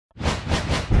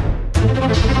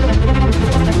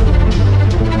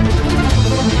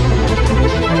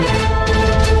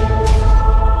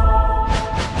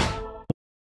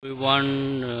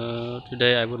Everyone,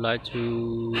 today I would like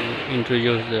to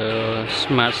introduce the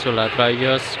smart solar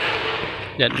dryers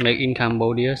that make in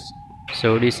Cambodia.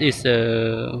 So this is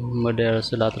a model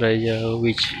solar dryer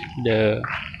which the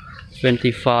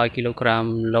 25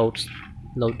 kilogram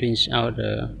loading out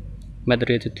the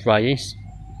material to dry it.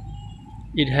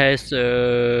 It has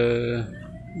a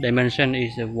dimension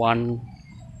is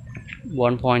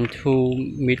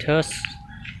 1.2 meters.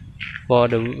 For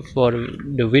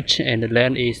the width and the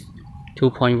length is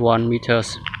 2.1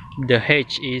 meters. The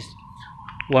height is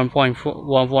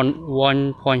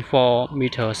 1.4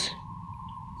 meters.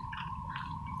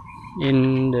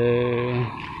 In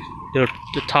the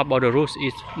top of the roof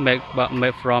is made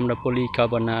from the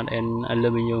polycarbonate and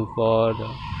aluminum for the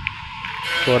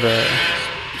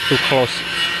to close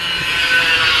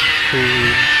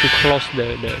the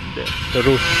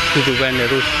roof, to prevent the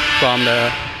roof from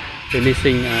the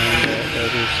releasing the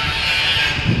roof.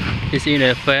 It's in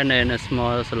a fan and a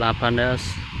small solar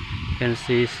panels. You can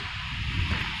see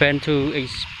fan to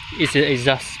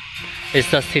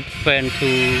exhausted fan to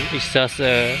exhaust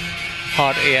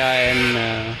hot air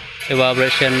and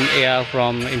evaporation air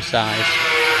from inside.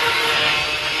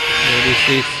 So this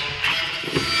is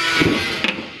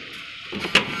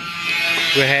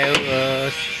we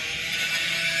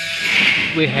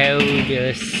have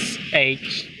the 8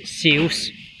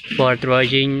 seals for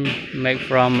drying made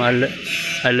from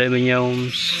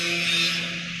aluminum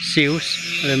seals,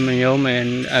 aluminum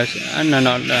and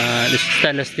the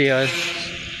stainless steel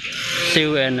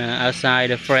seal, and outside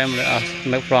the frame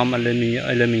made from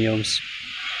aluminums.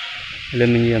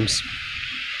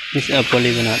 This is a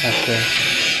polycarbonate after.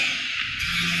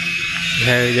 We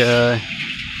have the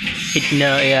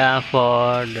inner air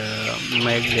for the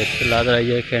make the solar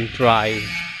dryer can dry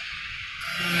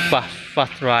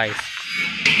fast dry.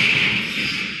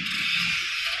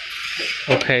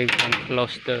 Okay, we can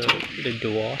close the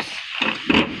doors.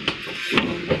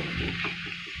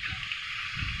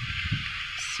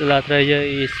 Solar dryer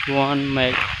is one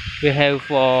made. We have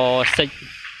for 6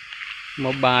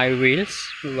 mobile wheels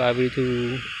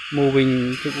to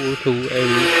moving to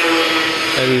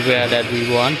everywhere that we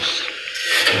want.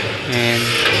 And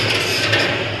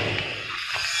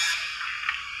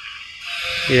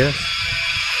yes,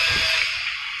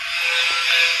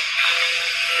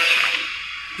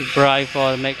 the price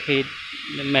for making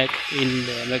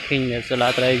the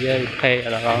solar dryer is pay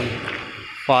around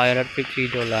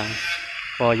 $550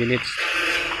 for units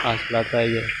of solar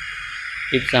dryer.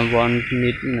 If someone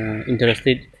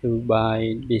interested to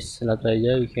buy this solar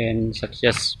dryer, you can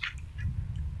suggest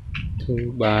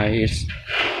to buy it.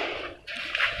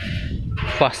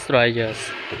 Fast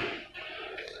dryers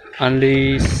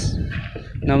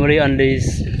normally only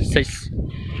 6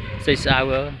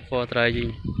 hours for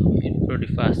drying. It's pretty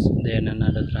fast than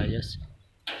another dryers.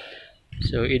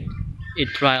 So it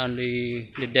dry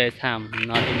only the daytime,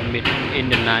 not in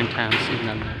the night times. It's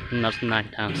not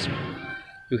night times.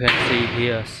 You can see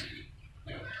here.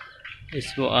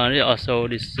 It's also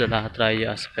this solar dryer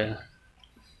as well.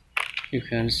 You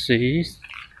can see.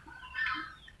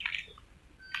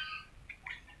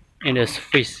 And there's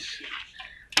fish,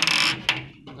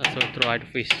 also dried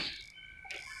fish.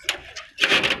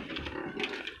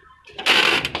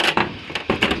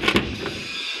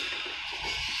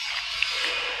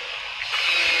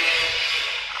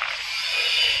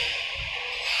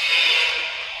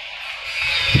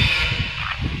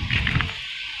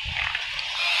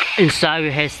 Inside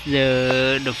we has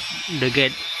the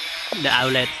gate, the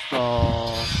outlet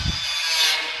for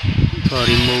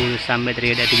remove some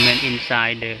material that remain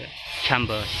inside the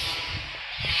chamber.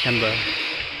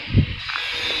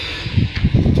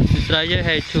 The dryer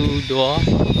has 2 doors.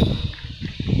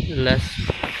 Let's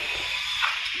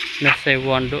say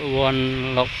one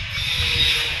lock,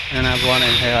 and I one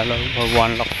and here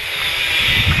one lock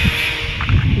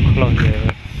to close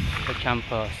the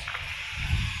chambers.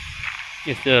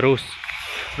 It's the roof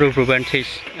preventive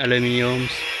aluminum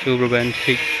to prevent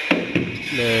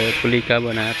the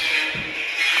polycarbonate.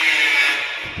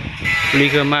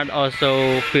 Polycarbonate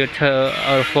also filter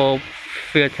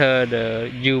the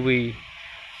UV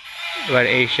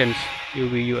radiations,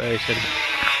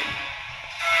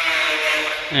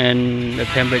 and the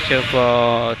temperature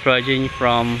for drying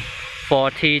from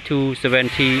 40 to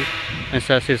 70 and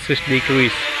Celsius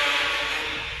degrees.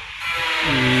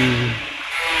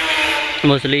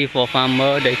 Mostly for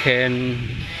farmers, they can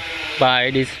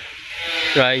buy this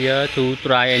dryer to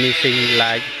dry anything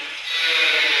like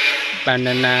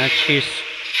banana, cheese,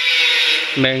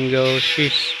 mango,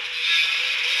 cheese,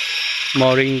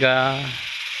 moringa,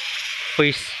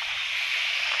 fish,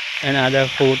 and other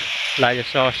food like the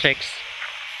sausage,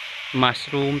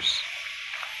 mushrooms,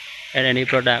 and any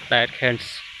product that can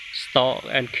store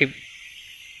and keep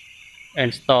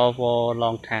and store for a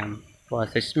long time, for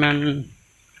 6 months,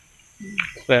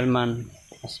 12 months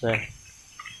as well.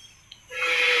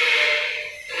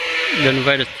 Don't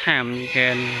wait the time, you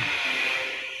can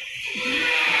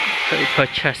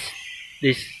purchase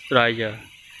this dryer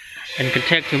and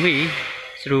contact to me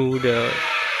through the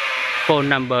phone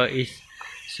number is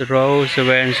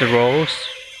 070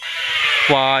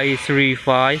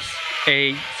 535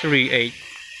 838.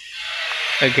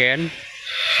 Again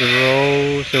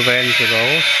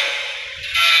 070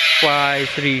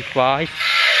 535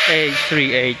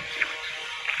 838.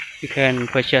 You can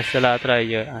purchase solar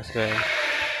dryer as well.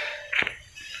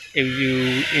 If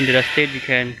you interested, you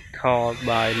can call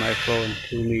by my phone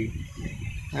to me.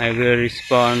 I will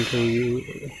respond to you,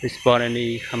 respond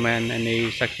any comment, any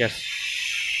suggestion.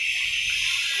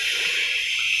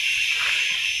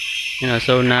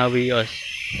 So now we will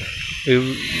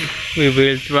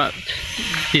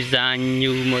design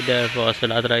new model for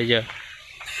solar dryer,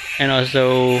 and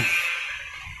also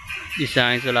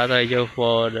design solar dryer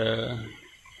for the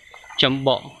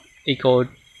Chambok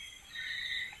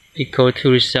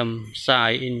ecotourism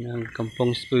site in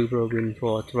Kampong Speu province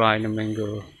for dry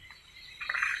mango,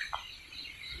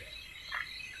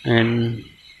 and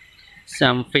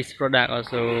some fish product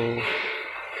also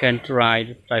can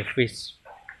try fish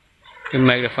to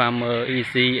make the farmer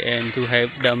easy and to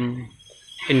help them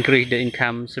increase the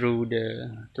income through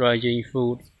the drying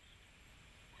food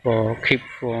for keep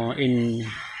for in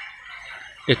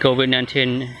the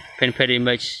COVID-19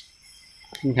 pandemic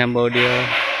in Cambodia.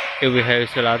 If we have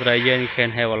solar dryer, you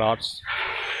can have a lot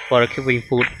for keeping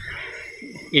food.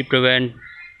 It prevents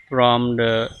from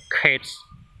the cats,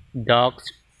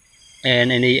 dogs,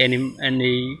 and any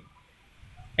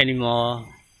animal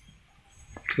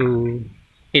to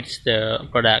eat the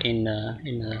product in a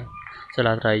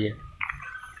solar dryer.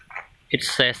 It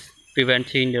says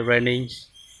preventing the rainings.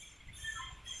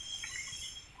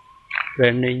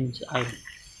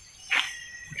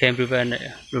 Can prevent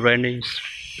the rainings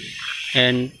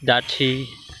and dirty,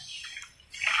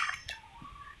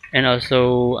 and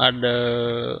also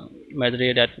other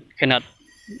material that cannot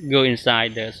go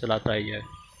inside the solar dryer.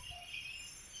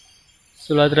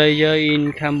 Solar dryer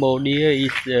in Cambodia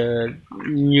is a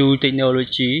new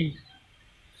technology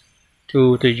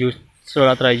to use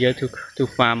solar dryer to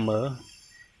farmer.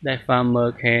 That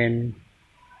farmer can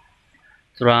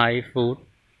dry food,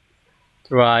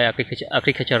 dry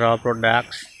agricultural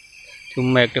products to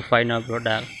make the final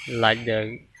product like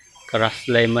the grass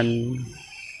lemon,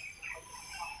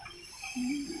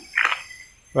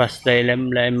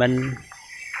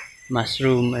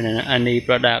 mushroom, and any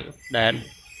product that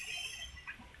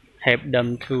help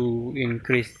them to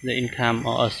increase the income,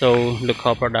 or also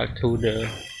local product to the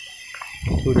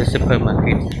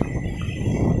supermarket.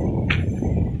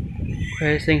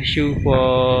 Okay, thank you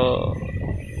for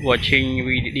watching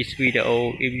this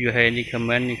video. If you have any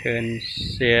comment, you can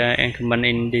share and comment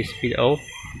in this video.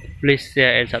 Please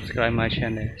share and subscribe my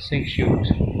channel. Thank you.